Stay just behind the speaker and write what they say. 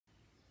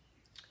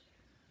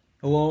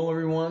Hello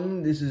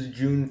everyone, this is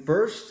June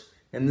 1st,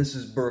 and this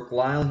is Burke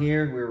Lyle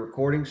here. We're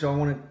recording, so I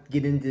want to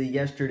get into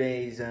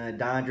yesterday's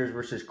Dodgers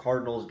versus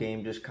Cardinals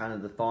game, just kind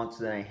of the thoughts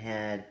that I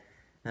had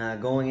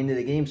going into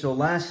the game. So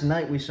last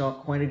night we saw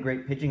quite a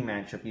great pitching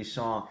matchup. You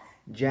saw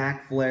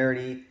Jack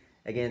Flaherty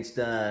against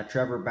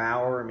Trevor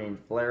Bauer. I mean,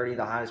 Flaherty,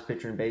 the hottest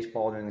pitcher in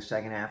baseball during the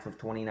second half of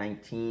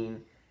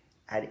 2019,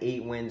 had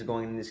 8 wins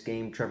going into this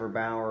game. Trevor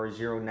Bauer,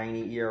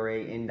 0.90 ERA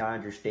in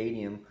Dodger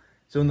Stadium.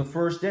 So in the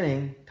first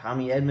inning,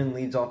 Tommy Edman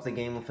leads off the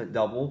game with a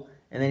double,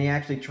 and then he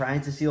actually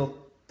tries to steal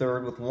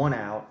third with 1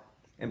 out,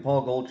 and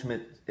Paul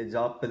Goldschmidt is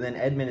up, but then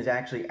Edman is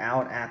actually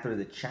out after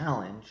the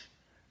challenge.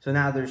 So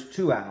now there's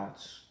 2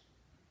 outs.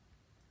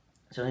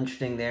 So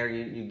interesting there,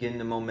 you get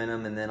into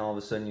momentum, and then all of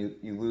a sudden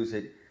you lose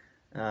it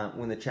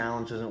when the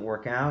challenge doesn't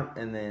work out,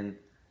 and then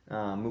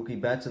Mookie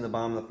Betts in the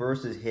bottom of the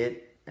first is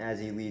hit as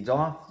he leads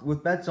off.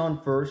 With Betts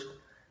on first,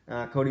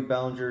 Cody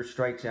Bellinger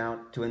strikes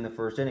out to end the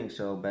first inning,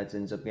 so Betts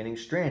ends up getting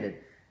stranded.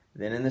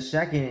 Then in the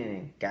second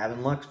inning,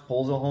 Gavin Lux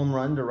pulls a home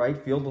run to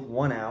right field with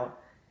 1 out.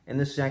 In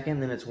the second,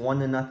 then it's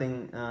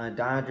 1-0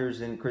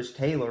 Dodgers, and Chris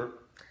Taylor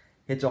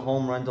hits a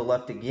home run to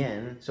left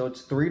again. So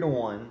it's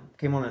 3-1.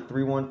 Came on a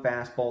 3-1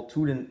 fastball,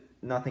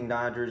 2-0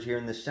 Dodgers here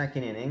in the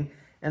second inning.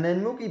 And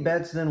then Mookie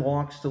Betts then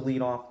walks to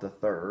lead off the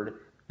third,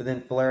 but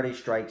then Flaherty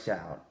strikes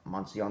out.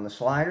 Muncy on the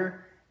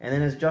slider, and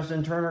then as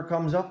Justin Turner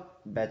comes up,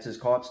 Betts is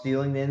caught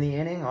stealing in the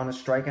inning on a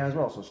strikeout as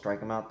well. So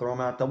strike him out, throw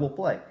him out, double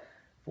play.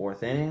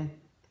 Fourth inning,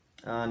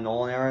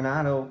 Nolan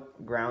Arenado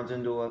grounds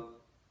into a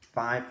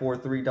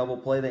 5-4-3 double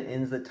play that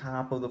ends the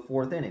top of the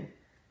fourth inning.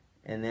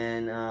 And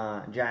then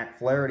Jack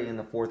Flaherty in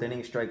the fourth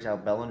inning strikes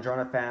out Bellinger on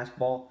a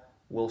fastball,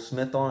 Will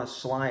Smith on a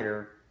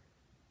slider,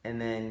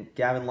 and then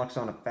Gavin Lux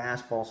on a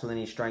fastball, so then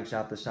he strikes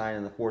out the side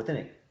in the fourth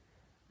inning.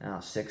 Now,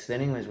 sixth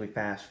inning, as we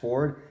fast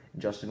forward,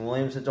 Justin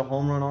Williams hits a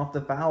home run off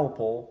the foul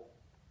pole,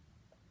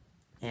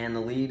 and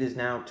the lead is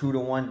now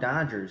 2-1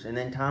 Dodgers. And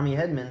then Tommy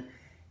Edman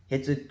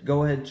hits a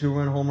go-ahead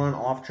 2-run home run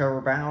off Trevor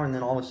Bauer, and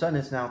then all of a sudden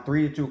it's now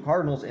 3-2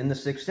 Cardinals in the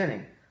sixth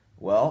inning.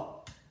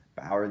 Well,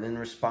 Bauer then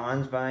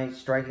responds by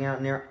striking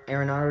out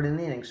Arenado in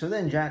the inning. So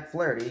then Jack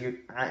Flaherty,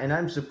 and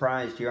I'm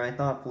surprised here, I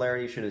thought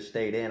Flaherty should have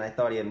stayed in. I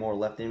thought he had more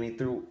left in him. He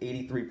threw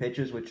 83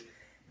 pitches, which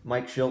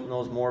Mike Schilt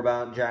knows more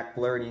about Jack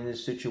Flaherty in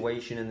this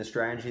situation and the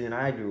strategy than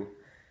I do.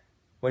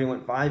 But he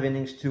went 5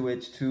 innings, 2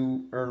 hits,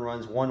 2 earned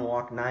runs, 1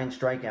 walk, 9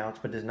 strikeouts,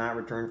 but does not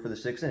return for the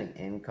 6th inning.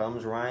 In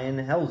comes Ryan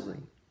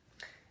Helsley.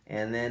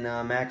 And then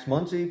Max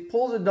Muncy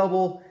pulls a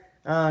double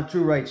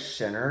to right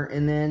center.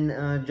 And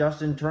then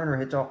Justin Turner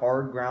hits a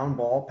hard ground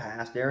ball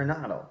past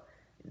Arenado.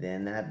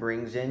 Then that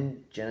brings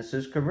in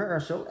Genesis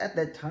Cabrera. So at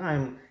that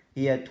time,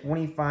 he had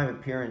 25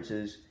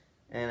 appearances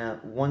and a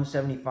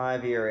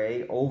 175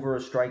 ERA, over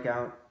a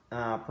strikeout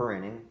per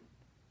inning.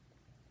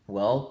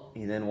 Well,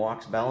 he then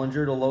walks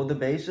Bellinger to load the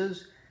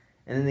bases,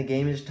 and then the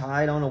game is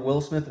tied on a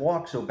Will Smith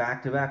walk, so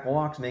back-to-back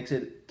walks makes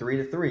it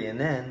 3-3. And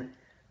then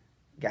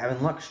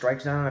Gavin Lux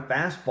strikes out on a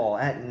fastball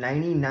at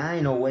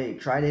 99.08.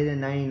 Tried to hit a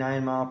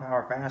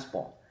 99-mile-per-hour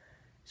fastball.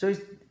 So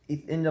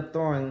he ended up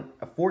throwing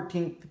a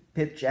 14th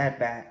pitch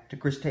at-bat to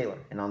Chris Taylor.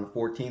 And on the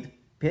 14th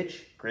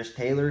pitch, Chris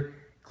Taylor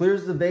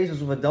clears the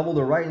bases with a double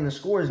to right, and the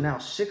score is now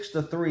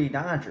 6-3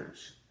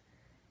 Dodgers.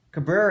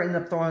 Cabrera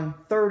ended up throwing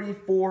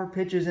 34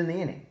 pitches in the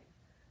inning.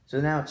 So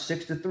now it's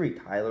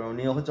 6-3. Tyler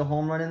O'Neill hits a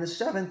home run in the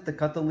 7th to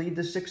cut the lead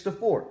to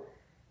 6-4.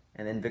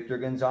 And then Victor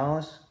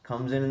Gonzalez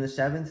comes in the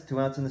 7th, 2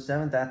 outs in the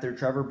 7th after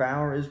Trevor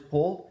Bauer is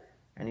pulled,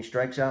 and he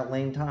strikes out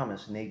Lane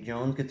Thomas. Nate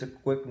Jones gets a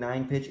quick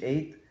 9-pitch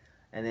 8th,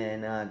 and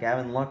then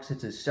Gavin Lux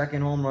hits his 2nd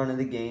home run of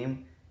the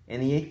game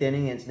in the 8th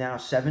inning, and it's now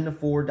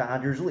 7-4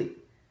 Dodgers lead.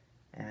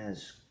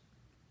 As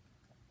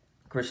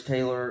Chris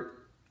Taylor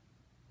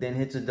then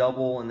hits a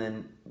double, and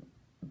then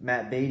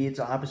Matt Beatty hits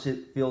an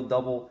opposite field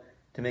double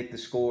to make the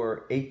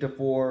score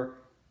 8-4,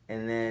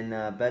 and then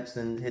Betts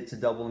then hits a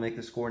double to make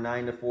the score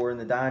 9-4, and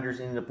the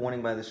Dodgers ended up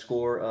winning by the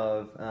score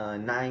of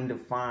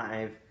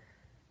 9-5.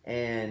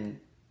 And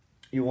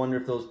you wonder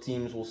if those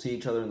teams will see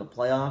each other in the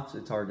playoffs.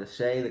 It's hard to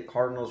say. The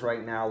Cardinals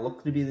right now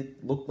look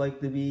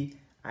like to be.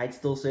 I'd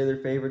still say they're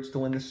favorites to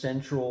win the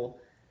Central,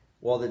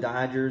 while the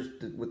Dodgers,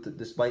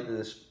 despite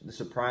the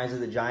surprise of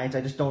the Giants,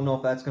 I just don't know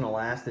if that's going to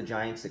last. The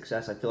Giants'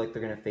 success, I feel like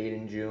they're going to fade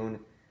in June.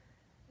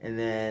 And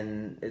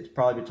then it's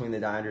probably between the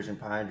Dodgers and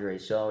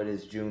Padres. So it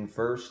is June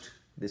 1st.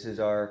 This is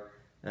our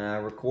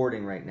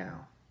recording right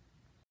now.